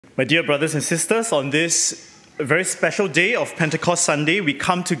My dear brothers and sisters, on this very special day of Pentecost Sunday, we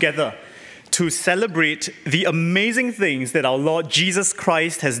come together to celebrate the amazing things that our Lord Jesus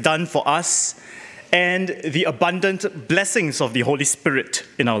Christ has done for us and the abundant blessings of the Holy Spirit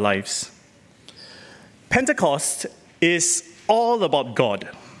in our lives. Pentecost is all about God.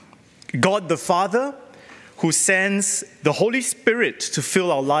 God the Father, who sends the Holy Spirit to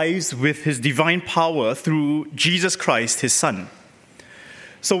fill our lives with his divine power through Jesus Christ, his Son.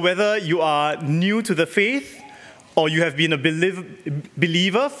 So whether you are new to the faith, or you have been a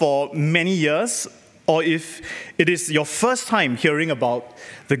believer for many years, or if it is your first time hearing about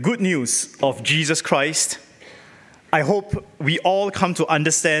the good news of Jesus Christ, I hope we all come to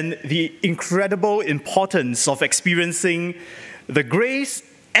understand the incredible importance of experiencing the grace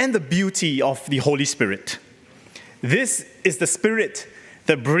and the beauty of the Holy Spirit. This is the Spirit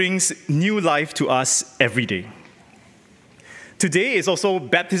that brings new life to us every day. Today is also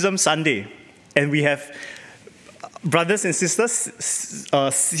Baptism Sunday, and we have brothers and sisters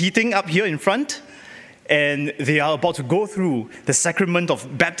seating up here in front, and they are about to go through the sacrament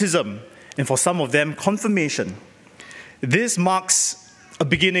of baptism, and for some of them, confirmation. This marks a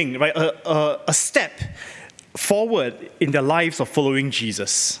beginning, right? A step forward in their lives of following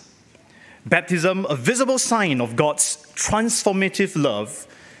Jesus. Baptism, a visible sign of God's transformative love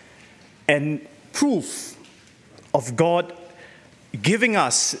and proof of God giving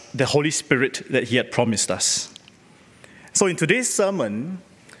us the Holy Spirit that he had promised us. So in today's sermon,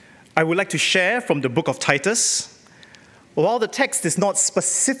 I would like to share from the book of Titus. While the text is not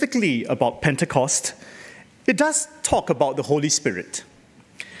specifically about Pentecost, it does talk about the Holy Spirit.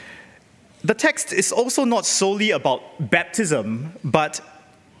 The text is also not solely about baptism, but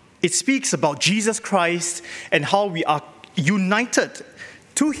it speaks about Jesus Christ and how we are united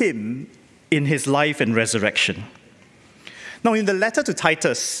to him in his life and resurrection. Now, in the letter to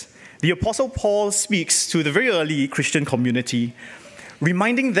Titus, the Apostle Paul speaks to the very early Christian community,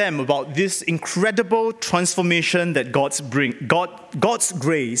 reminding them about this incredible transformation that God's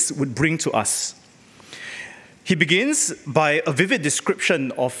grace would bring to us. He begins by a vivid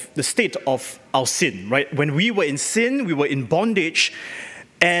description of the state of our sin, right? When we were in sin, we were in bondage,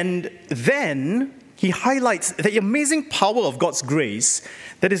 and then he highlights the amazing power of God's grace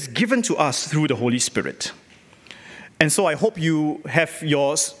that is given to us through the Holy Spirit. And so I hope you have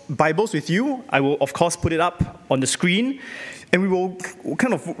your Bibles with you. I will, of course, put it up on the screen. And we will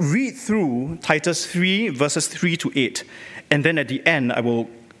kind of read through Titus 3, verses 3 to 8. And then at the end, I will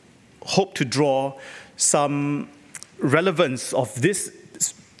hope to draw some relevance of this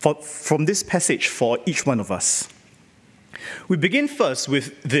from this passage for each one of us. We begin first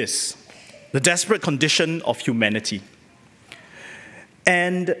with this, the desperate condition of humanity.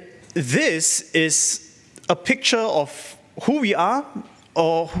 And this is a picture of who we are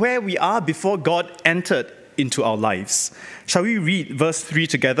or where we are before God entered into our lives. Shall we read verse 3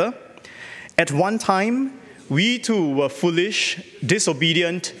 together? At one time, we too were foolish,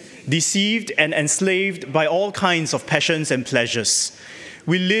 disobedient, deceived and enslaved by all kinds of passions and pleasures.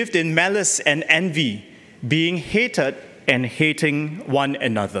 We lived in malice and envy, being hated and hating one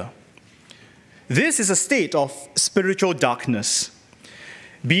another. This is a state of spiritual darkness,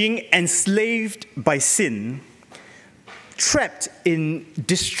 being enslaved by sin, trapped in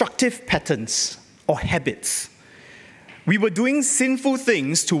destructive patterns or habits. We were doing sinful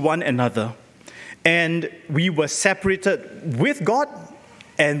things to one another, and we were separated with God,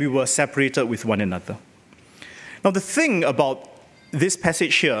 and we were separated with one another. Now, the thing about this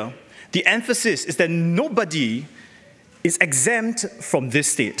passage here, the emphasis is that nobody is exempt from this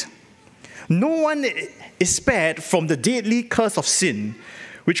state. No one is spared from the deadly curse of sin,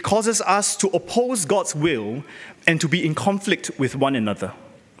 which causes us to oppose God's will and to be in conflict with one another.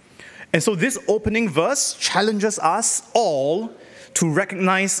 And so this opening verse challenges us all to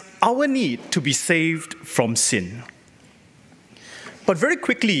recognize our need to be saved from sin. But very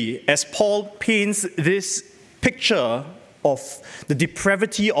quickly, as Paul paints this picture of the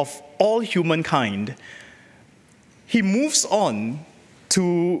depravity of all humankind, he moves on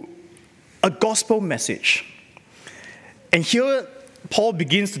to a gospel message. And here, Paul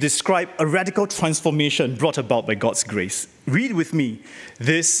begins to describe a radical transformation brought about by God's grace. Read with me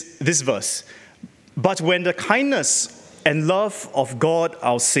this verse. But when the kindness and love of God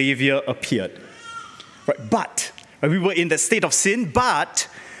our Savior appeared. Right, we were in that state of sin, but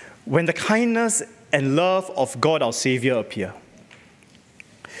when the kindness and love of God our Savior appeared.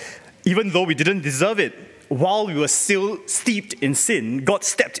 Even though we didn't deserve it, while we were still steeped in sin, God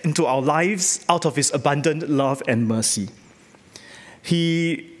stepped into our lives out of his abundant love and mercy.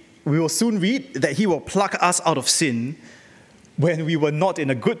 We will soon read that he will pluck us out of sin, when we were not in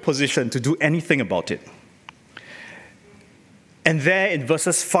a good position to do anything about it. And there in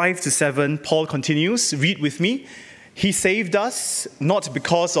verses 5 to 7, Paul continues, read with me. He saved us not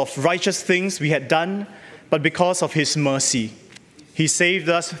because of righteous things we had done, but because of his mercy. He saved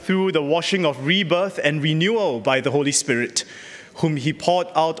us through the washing of rebirth and renewal by the Holy Spirit, whom he poured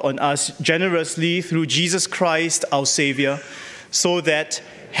out on us generously through Jesus Christ, our Savior, so that,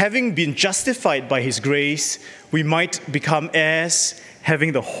 having been justified by his grace, we might become heirs,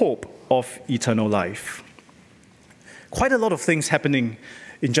 having the hope of eternal life. Quite a lot of things happening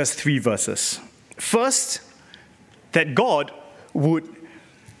in just 3 verses. First, that God would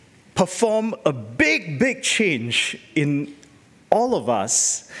perform a big change in all of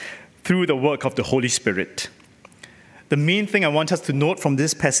us through the work of the Holy Spirit. The main thing I want us to note from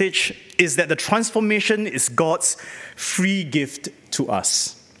this passage is that the transformation is God's free gift to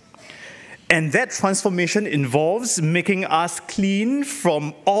us. And that transformation involves making us clean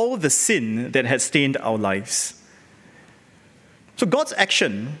from all the sin that had stained our lives. So God's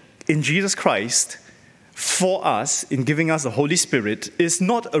action in Jesus Christ for us in giving us the Holy Spirit is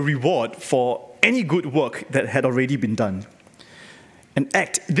not a reward for any good work that had already been done.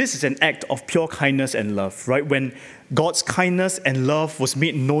 This is an act of pure kindness and love, right? When God's kindness and love was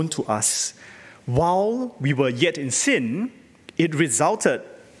made known to us, while we were yet in sin, it resulted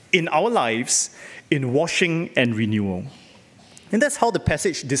in our lives in washing and renewal. And that's how the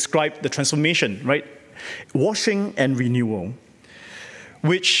passage described the transformation, right? Washing and renewal,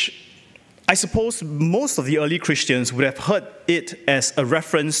 which I suppose most of the early Christians would have heard it as a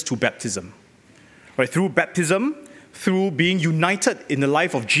reference to baptism. Right? Through baptism, through being united in the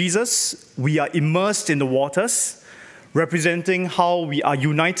life of Jesus, we are immersed in the waters, representing how we are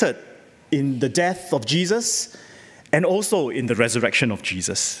united in the death of Jesus and also in the resurrection of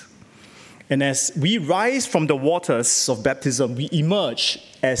Jesus. And as we rise from the waters of baptism, we emerge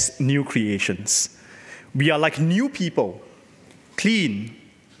as new creations. We are like new people, clean,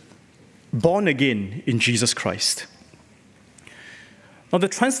 born again in Jesus Christ. Now, the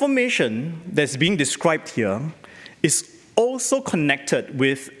transformation that's being described here is also connected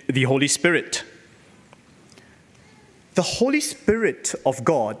with the Holy Spirit. The Holy Spirit of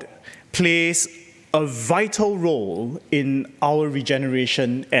God plays a vital role in our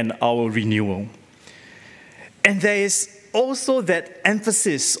regeneration and our renewal. And there is also that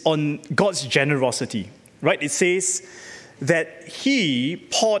emphasis on God's generosity, right? It says that he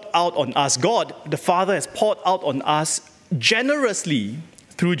poured out on us, God, the Father, has poured out on us generously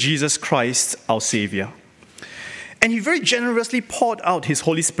through Jesus Christ, our Savior. And he very generously poured out his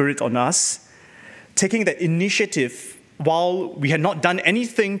Holy Spirit on us, taking that initiative while we had not done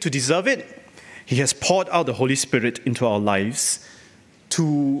anything to deserve it. He has poured out the Holy Spirit into our lives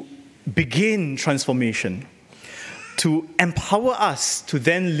to begin transformation, to empower us to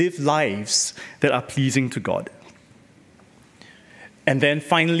then live lives that are pleasing to God. And then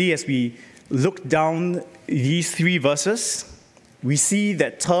finally, as we look down these 3 verses, we see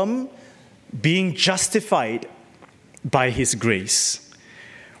that term being justified by his grace.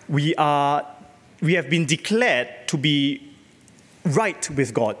 We have been declared to be right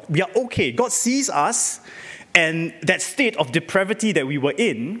with God. We are okay. God sees us and that state of depravity that we were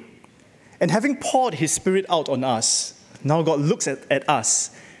in, and having poured his Spirit out on us, now God looks at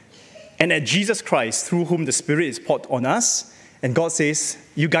us and at Jesus Christ, through whom the Spirit is poured on us, and God says,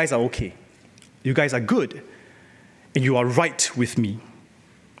 you guys are okay. You guys are good. And you are right with me.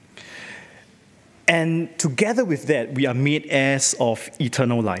 And together with that, we are made heirs of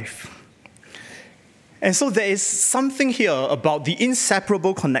eternal life. And so there is something here about the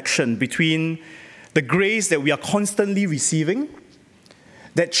inseparable connection between the grace that we are constantly receiving,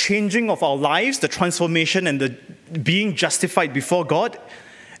 that changing of our lives, the transformation and the being justified before God,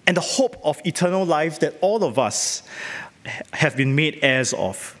 and the hope of eternal life that all of us have been made heirs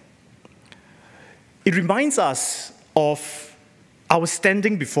of. It reminds us of our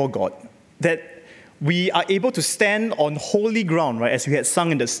standing before God, that we are able to stand on holy ground, right? As we had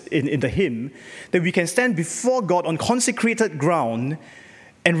sung in the hymn, that we can stand before God on consecrated ground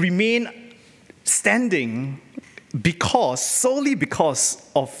and remain standing solely because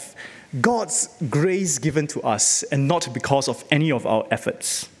of God's grace given to us and not because of any of our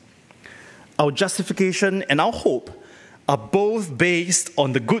efforts. Our justification and our hope are both based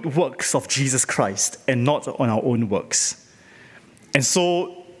on the good works of Jesus Christ and not on our own works. And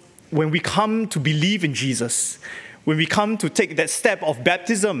so, when we come to believe in Jesus, when we come to take that step of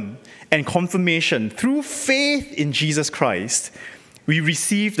baptism and confirmation through faith in Jesus Christ, we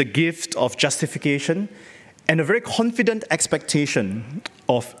receive the gift of justification and a very confident expectation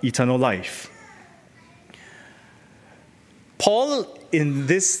of eternal life. Paul, in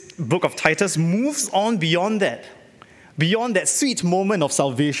this book of Titus, moves on beyond that sweet moment of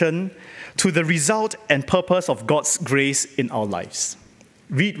salvation, to the result and purpose of God's grace in our lives.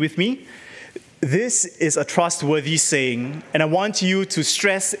 Read with me. This is a trustworthy saying, and I want you to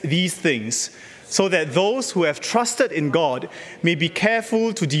stress these things so that those who have trusted in God may be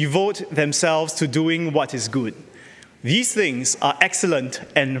careful to devote themselves to doing what is good. These things are excellent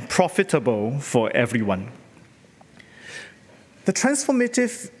and profitable for everyone. The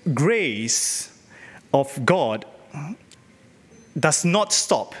transformative grace of God does not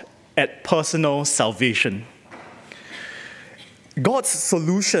stop at personal salvation. God's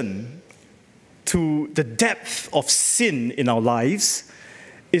solution to the depth of sin in our lives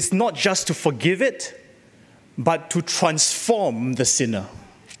is not just to forgive it, but to transform the sinner.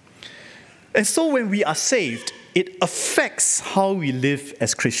 And so when we are saved, it affects how we live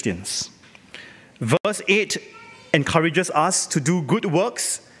as Christians. Verse 8 encourages us to do good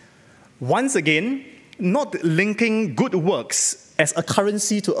works, once again, not linking good works as a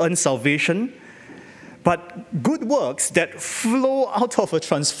currency to earn salvation, but good works that flow out of a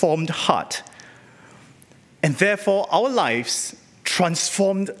transformed heart. And therefore, our lives,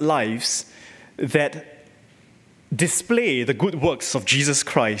 transformed lives that display the good works of Jesus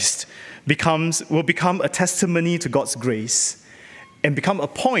Christ, will become a testimony to God's grace and become a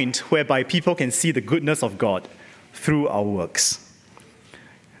point whereby people can see the goodness of God through our works.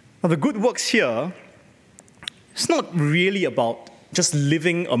 Now, the good works here, it's not really about just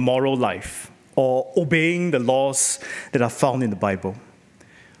living a moral life or obeying the laws that are found in the Bible.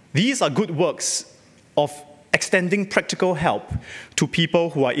 These are good works of extending practical help to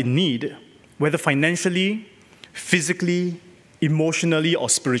people who are in need, whether financially, physically, emotionally, or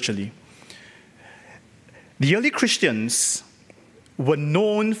spiritually. The early Christians were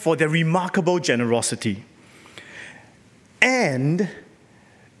known for their remarkable generosity and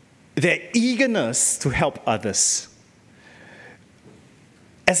their eagerness to help others.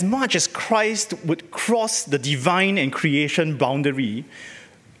 As much as Christ would cross the divine and creation boundary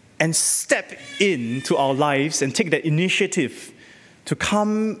and step into our lives and take that initiative to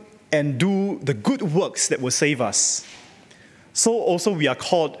come and do the good works that will save us, so also we are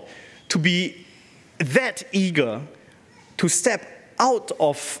called to be that eager to step out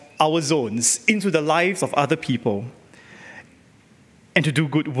of our zones into the lives of other people and to do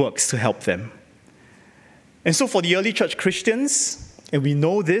good works to help them. And so for the early church Christians, and we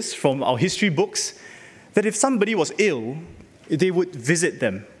know this from our history books, that if somebody was ill, they would visit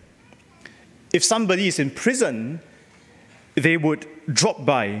them. If somebody is in prison, they would drop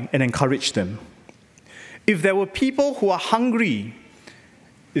by and encourage them. If there were people who are hungry,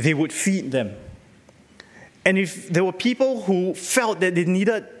 they would feed them. And if there were people who felt that they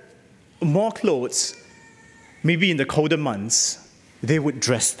needed more clothes, maybe in the colder months, they would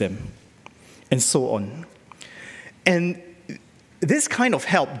dress them, and so on. And this kind of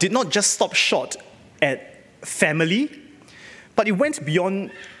help did not just stop short at family, but it went beyond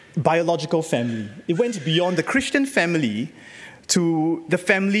biological family. It went beyond the Christian family to the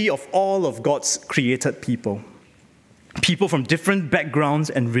family of all of God's created people. People from different backgrounds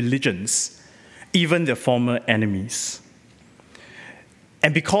and religions, even their former enemies.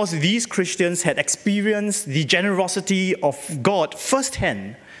 And because these Christians had experienced the generosity of God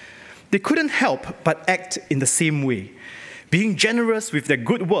firsthand, they couldn't help but act in the same way. Being generous with their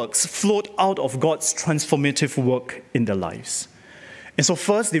good works flowed out of God's transformative work in their lives. And so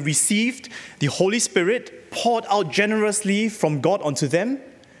first, they received the Holy Spirit poured out generously from God onto them.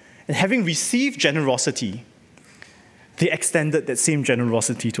 And having received generosity, they extended that same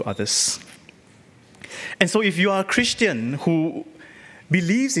generosity to others. And so if you are a Christian who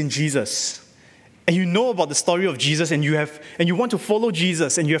believes in Jesus, and you know about the story of Jesus, and you want to follow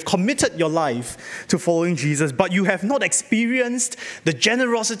Jesus, and you have committed your life to following Jesus, but you have not experienced the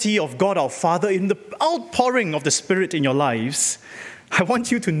generosity of God our Father in the outpouring of the Spirit in your lives, I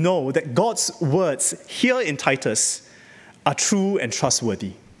want you to know that God's words here in Titus are true and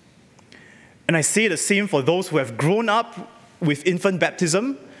trustworthy. And I say the same for those who have grown up with infant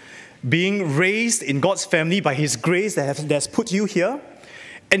baptism, being raised in God's family by His grace that has put you here.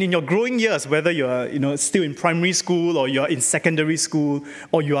 And in your growing years, whether you're still in primary school or you're in secondary school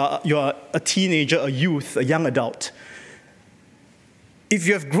or you're a teenager, a youth, a young adult, if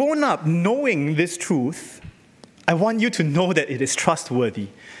you have grown up knowing this truth, I want you to know that it is trustworthy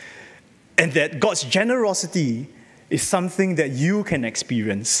and that God's generosity is something that you can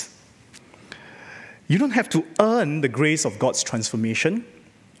experience. You don't have to earn the grace of God's transformation.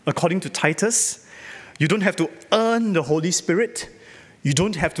 According to Titus, you don't have to earn the Holy Spirit. You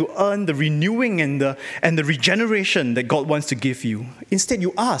don't have to earn the renewing and the regeneration that God wants to give you. Instead,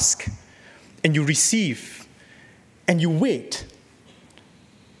 you ask and you receive and you wait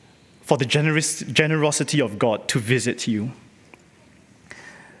for the generosity of God to visit you.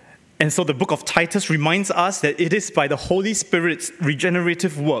 And so the book of Titus reminds us that it is by the Holy Spirit's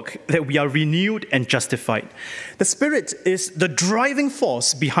regenerative work that we are renewed and justified. The Spirit is the driving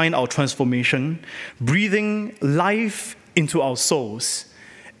force behind our transformation, breathing life into our souls,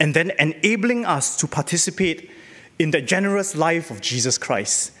 and then enabling us to participate in the generous life of Jesus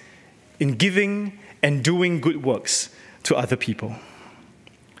Christ, in giving and doing good works to other people.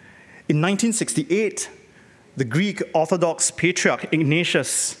 In 1968, the Greek Orthodox Patriarch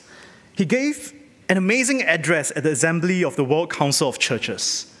Ignatius, he gave an amazing address at the Assembly of the World Council of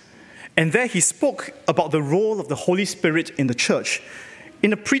Churches. And there he spoke about the role of the Holy Spirit in the church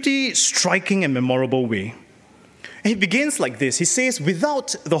in a pretty striking and memorable way. And he begins like this. He says,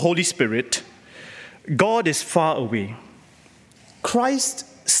 without the Holy Spirit, God is far away. Christ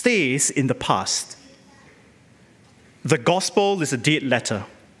stays in the past. The gospel is a dead letter.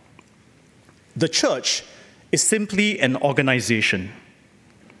 The church is simply an organization.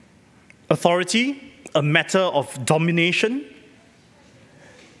 Authority, a matter of domination.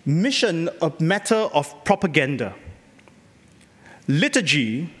 Mission, a matter of propaganda.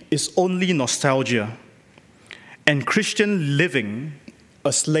 Liturgy is only nostalgia. And Christian living,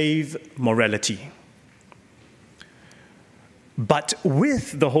 a slave morality. But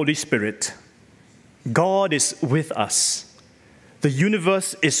with the Holy Spirit, God is with us. The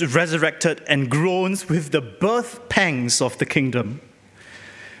universe is resurrected and groans with the birth pangs of the kingdom.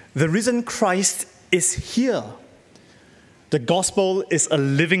 The risen Christ is here. The gospel is a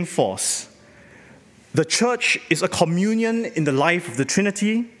living force. The church is a communion in the life of the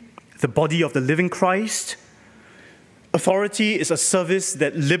Trinity, the body of the living Christ. Authority is a service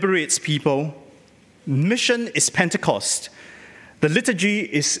that liberates people. Mission is Pentecost. The liturgy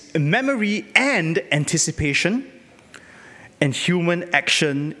is memory and anticipation. And human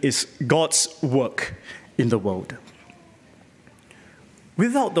action is God's work in the world.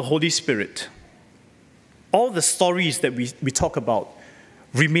 Without the Holy Spirit, all the stories that we talk about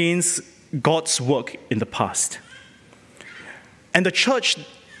remains God's work in the past. And the church,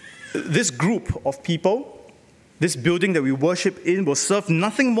 this group of people, this building that we worship in, will serve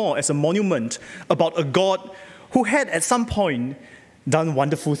nothing more as a monument about a God who had at some point done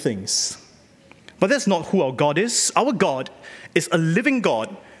wonderful things. But that's not who our God is. Our God is a living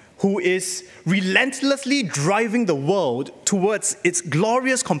God who is relentlessly driving the world towards its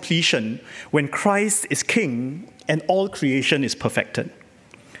glorious completion when Christ is King and all creation is perfected.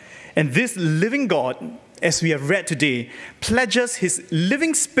 And this living God, as we have read today, pledges his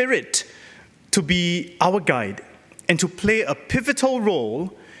living Spirit to be our guide and to play a pivotal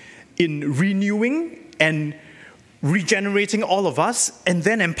role in renewing and regenerating all of us and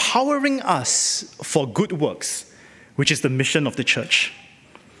then empowering us for good works, which is the mission of the church.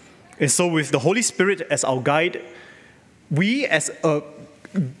 And so with the Holy Spirit as our guide, we as a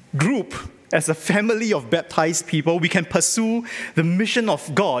group, as a family of baptized people, we can pursue the mission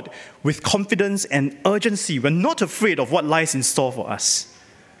of God with confidence and urgency. We're not afraid of what lies in store for us.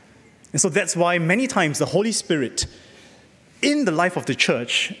 And so that's why many times the Holy Spirit in the life of the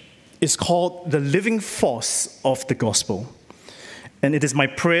church is called the living force of the gospel. And it is my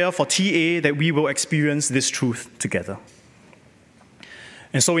prayer for TA that we will experience this truth together.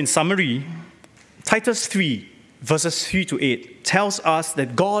 And so in summary, Titus 3, verses 3 to 8, tells us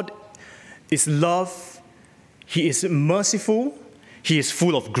that God is love, he is merciful, he is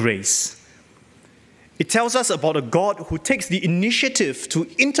full of grace. It tells us about a God who takes the initiative to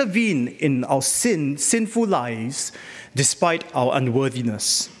intervene in our sinful lives despite our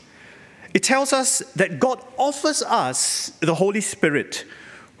unworthiness. It tells us that God offers us the Holy Spirit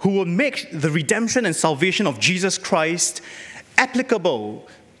who will make the redemption and salvation of Jesus Christ applicable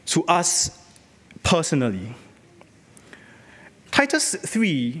to us personally. Titus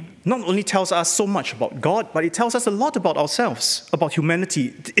 3 not only tells us so much about God, but it tells us a lot about ourselves, about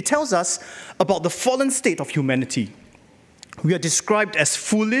humanity. It tells us about the fallen state of humanity. We are described as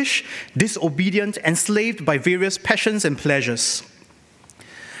foolish, disobedient, enslaved by various passions and pleasures.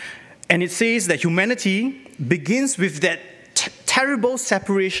 And it says that humanity begins with that terrible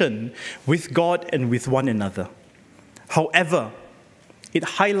separation with God and with one another. However, it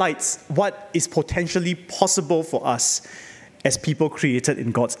highlights what is potentially possible for us as people created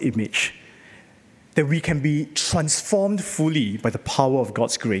in God's image. That we can be transformed fully by the power of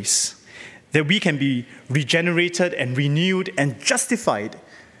God's grace. That we can be regenerated and renewed and justified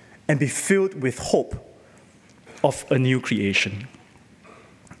and be filled with hope of a new creation.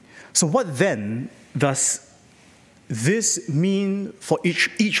 So what then does this mean for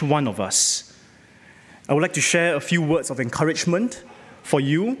each one of us? I would like to share a few words of encouragement for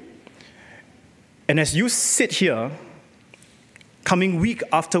you. And as you sit here, coming week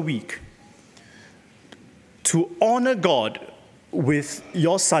after week, to honor God with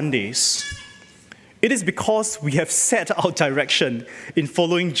your Sundays, it is because we have set our direction in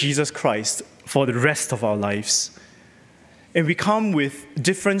following Jesus Christ for the rest of our lives. And we come with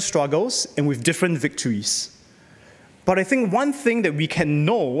different struggles and with different victories. But I think one thing that we can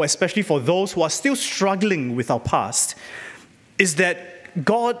know, especially for those who are still struggling with our past, is that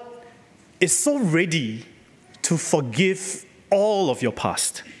God is so ready to forgive all of your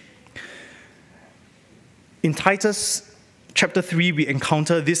past. In Titus chapter 3, we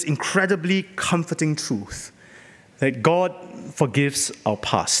encounter this incredibly comforting truth that God forgives our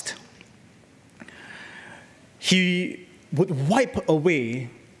past. He would wipe away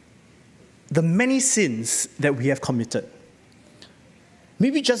the many sins that we have committed.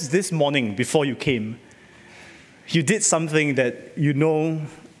 Maybe just this morning before you came, you did something that you know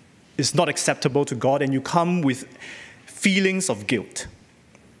is not acceptable to God, and you come with feelings of guilt.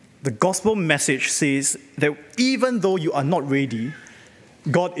 The gospel message says that even though you are not ready,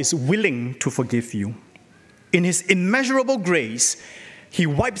 God is willing to forgive you. In his immeasurable grace, he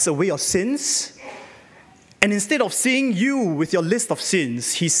wipes away your sins, and instead of seeing you with your list of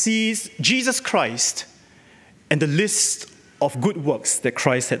sins, he sees Jesus Christ and the list of good works that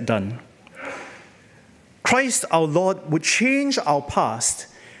Christ had done. Christ our Lord would change our past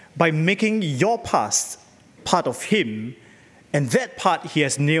by making your past part of him, and that part he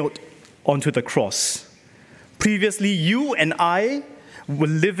has nailed onto the cross. Previously, you and I were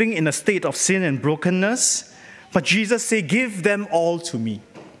living in a state of sin and brokenness, but Jesus said, "Give them all to me.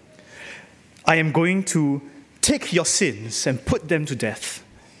 I am going to take your sins and put them to death,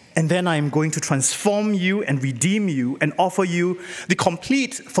 and then I am going to transform you and redeem you and offer you the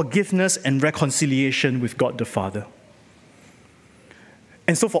complete forgiveness and reconciliation with God the Father."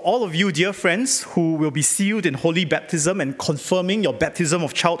 And so for all of you, dear friends, who will be sealed in holy baptism and confirming your baptism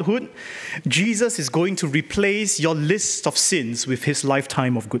of childhood, Jesus is going to replace your list of sins with his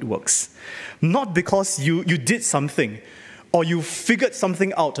lifetime of good works. Not because you did something, or you figured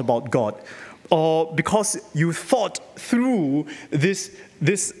something out about God, or because you thought through this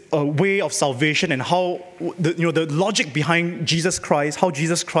way of salvation and how the logic behind Jesus Christ, how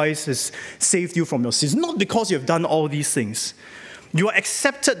Jesus Christ has saved you from your sins. Not because you have done all these things. You are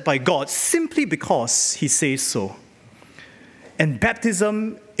accepted by God simply because he says so. And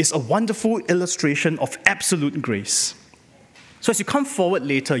baptism is a wonderful illustration of absolute grace. So as you come forward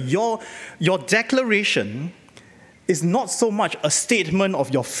later, your declaration is not so much a statement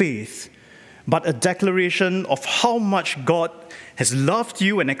of your faith, but a declaration of how much God has loved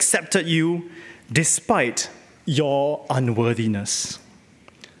you and accepted you despite your unworthiness.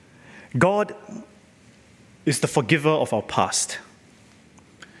 God is the forgiver of our past.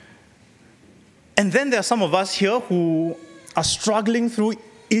 And then there are some of us here who are struggling through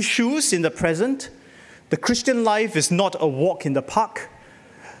issues in the present. The Christian life is not a walk in the park.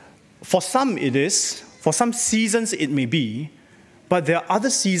 For some it is, for some seasons it may be, but there are other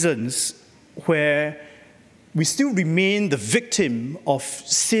seasons where we still remain the victim of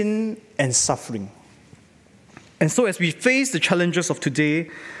sin and suffering. And so as we face the challenges of today,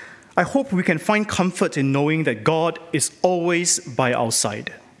 I hope we can find comfort in knowing that God is always by our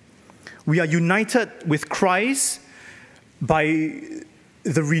side. We are united with Christ by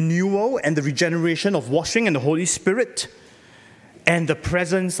the renewal and the regeneration of washing and the Holy Spirit and the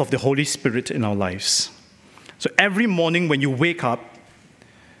presence of the Holy Spirit in our lives. So every morning when you wake up,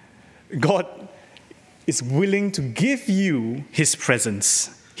 God is willing to give you his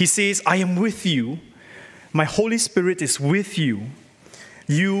presence. He says, "I am with you. My Holy Spirit is with you.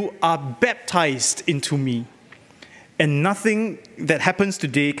 You are baptized into me. And nothing that happens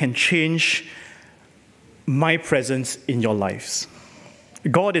today can change my presence in your lives."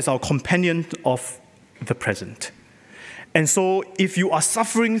 God is our companion of the present. And so if you are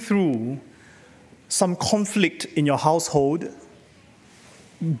suffering through some conflict in your household,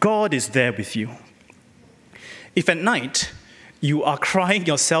 God is there with you. If at night you are crying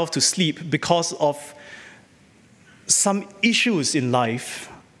yourself to sleep because of some issues in life,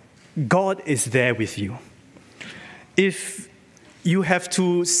 God is there with you. If you have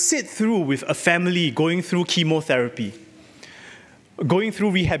to sit through with a family going through chemotherapy, going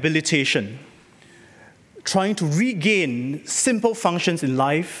through rehabilitation, trying to regain simple functions in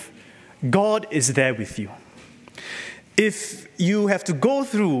life, God is there with you. If you have to go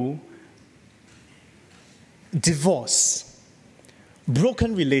through divorce,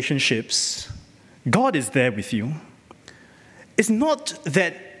 broken relationships, God is there with you. It's not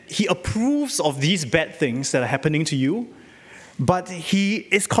that He approves of these bad things that are happening to you, but He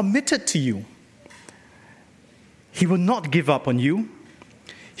is committed to you. He will not give up on you.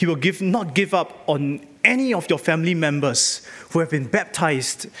 He will not give up on any of your family members who have been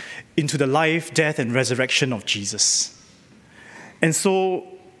baptized into the life, death, and resurrection of Jesus. And so,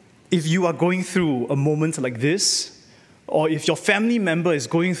 if you are going through a moment like this, or if your family member is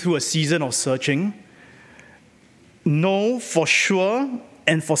going through a season of searching, know for sure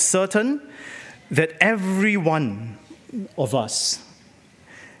and for certain that every one of us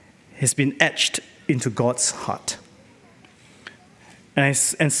has been etched into God's heart. And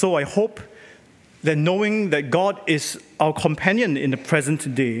so I hope that knowing that God is our companion in the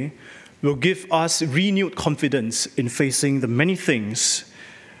present day will give us renewed confidence in facing the many things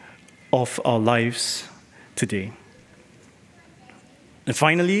of our lives today. And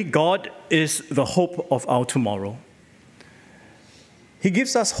finally, God is the hope of our tomorrow. He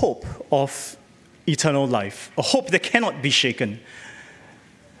gives us hope of eternal life, a hope that cannot be shaken.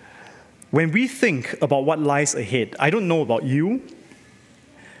 When we think about what lies ahead, I don't know about you,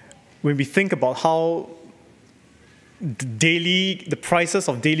 when we think about how the prices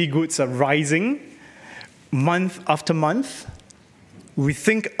of daily goods are rising month after month, we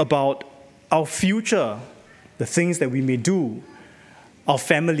think about our future, the things that we may do, our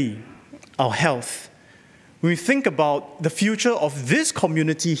family, our health. When we think about the future of this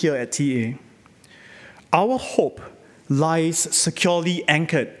community here at TA, our hope lies securely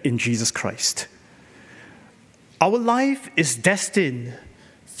anchored in Jesus Christ. Our life is destined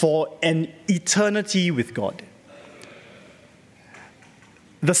for an eternity with God.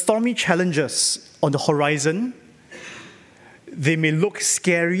 The stormy challenges on the horizon, they may look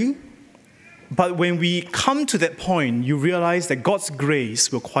scary, but when we come to that point, you realize that God's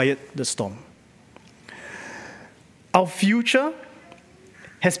grace will quiet the storm. Our future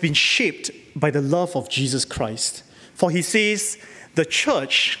has been shaped by the love of Jesus Christ. For He says, the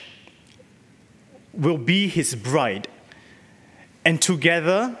church will be His bride, and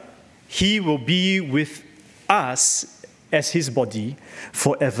together, He will be with us as His body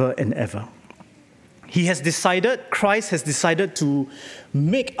forever and ever. Christ has decided to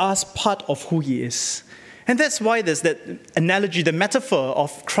make us part of who He is. And that's why there's that analogy, the metaphor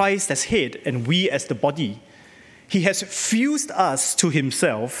of Christ as head and we as the body. He has fused us to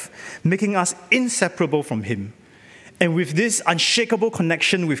Himself, making us inseparable from Him. And with this unshakable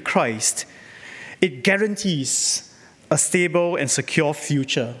connection with Christ, it guarantees a stable and secure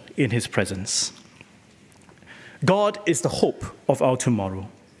future in His presence. God is the hope of our tomorrow.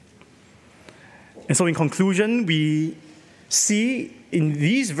 And so in conclusion, we see in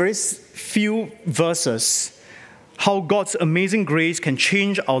these very few verses how God's amazing grace can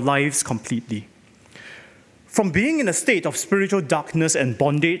change our lives completely. From being in a state of spiritual darkness and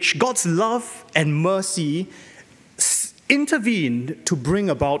bondage, God's love and mercy intervened to bring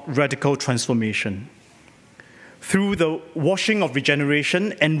about radical transformation. Through the washing of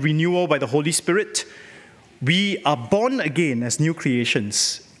regeneration and renewal by the Holy Spirit, we are born again as new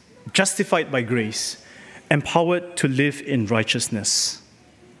creations, justified by grace, empowered to live in righteousness.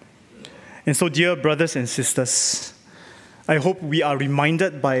 And so, dear brothers and sisters, I hope we are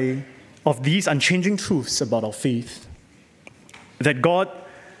reminded of these unchanging truths about our faith. That God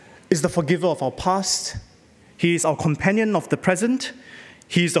is the forgiver of our past, He is our companion of the present,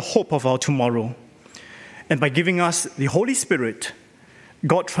 He is the hope of our tomorrow. And by giving us the Holy Spirit,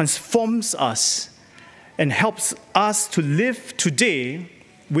 God transforms us and helps us to live today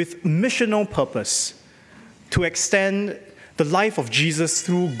with missional purpose, to extend the life of Jesus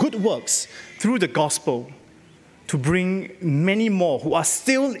through good works, through the gospel, to bring many more who are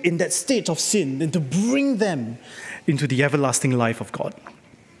still in that state of sin and to bring them into the everlasting life of God.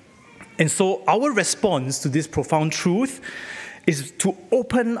 And so our response to this profound truth is to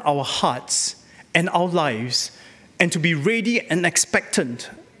open our hearts and our lives and to be ready and expectant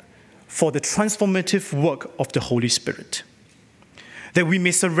for the transformative work of the Holy Spirit. That we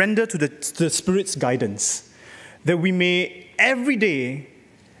may surrender to the Spirit's guidance. That we may every day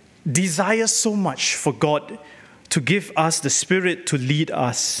desire so much for God to give us the Spirit to lead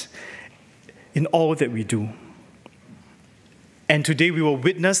us in all that we do. And today we will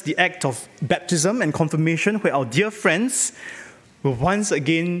witness the act of baptism and confirmation where our dear friends will once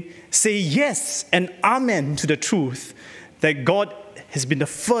again say yes and amen to the truth that God has been the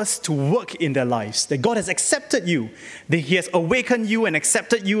first to work in their lives, that God has accepted you, that He has awakened you and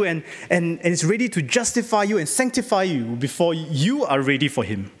accepted you and is ready to justify you and sanctify you before you are ready for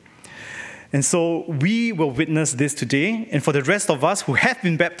Him. And so we will witness this today. And for the rest of us who have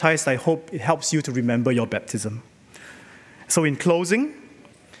been baptized, I hope it helps you to remember your baptism. So in closing,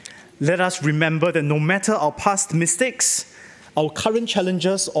 let us remember that no matter our past mistakes, our current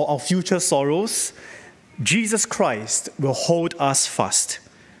challenges, or our future sorrows, Jesus Christ will hold us fast.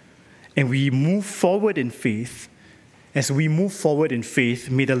 And we move forward in faith. As we move forward in faith,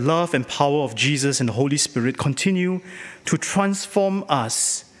 may the love and power of Jesus and the Holy Spirit continue to transform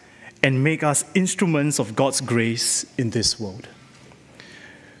us and make us instruments of God's grace in this world.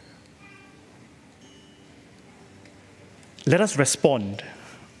 Let us respond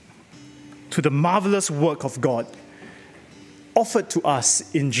to the marvelous work of God offered to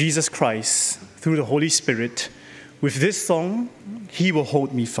us in Jesus Christ through the Holy Spirit with this song, He Will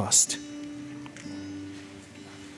Hold Me Fast.